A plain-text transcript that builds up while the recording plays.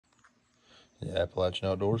The Appalachian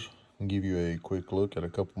Outdoors. I'll give you a quick look at a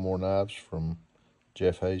couple more knives from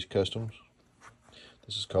Jeff Haze Customs.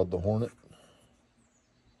 This is called the Hornet.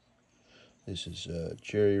 This is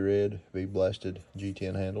cherry red Bead blasted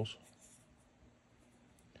G10 handles.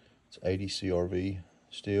 It's 80 CRV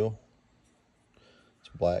steel. It's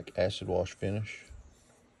black acid wash finish.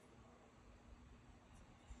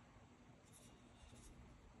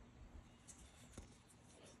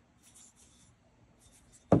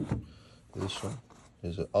 This one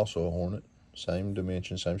is also a Hornet, same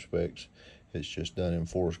dimension, same specs. It's just done in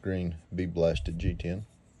forest green Bead blasted G10.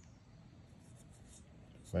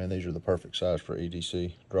 Man, these are the perfect size for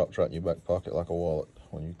EDC. Drops right in your back pocket like a wallet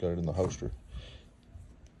when you got it in the holster.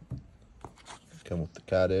 Come with the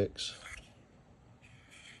Kydex.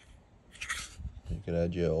 You could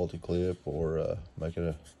add your ulti clip or make it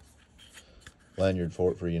a lanyard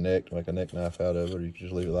for it for your neck to make a neck knife out of it, or you can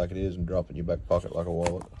just leave it like it is and drop it in your back pocket like a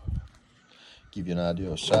wallet. Give you an idea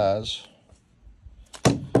of size.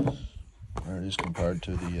 There it is compared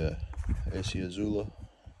to the SE Azula.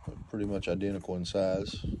 Pretty much identical in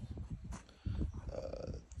size.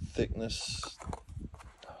 Thickness,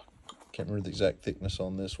 can't remember the exact thickness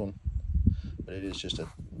on this one, but it is just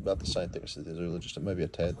about the same thickness as the Azula, just maybe a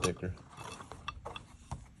tad thicker.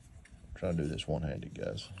 I'm trying to do this one-handed,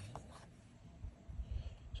 guys.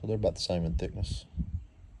 So they're about the same in thickness.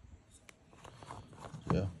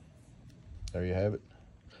 Yeah, there you have it,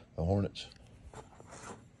 the Hornets.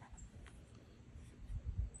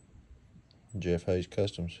 Jeff Haze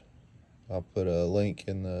Customs. I'll put a link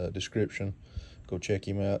in the description. Go check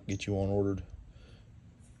him out, get you one ordered.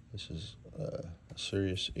 This is a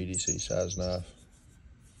serious EDC size knife.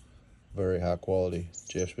 Very high quality.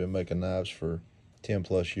 Jeff's been making knives for 10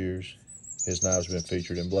 plus years. His knives have been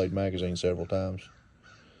featured in Blade magazine several times.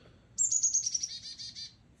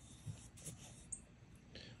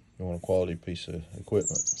 You want a quality piece of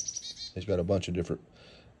equipment. He's got a bunch of different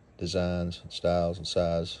designs, styles, and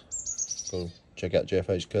size. Go check out Jeff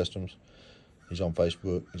Haze Customs. He's on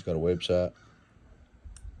Facebook. He's got a website.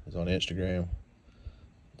 He's on Instagram.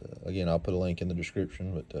 Again, I'll put a link in the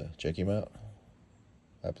description, but check him out.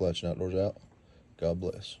 Appalachian Outdoors out. God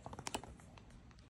bless.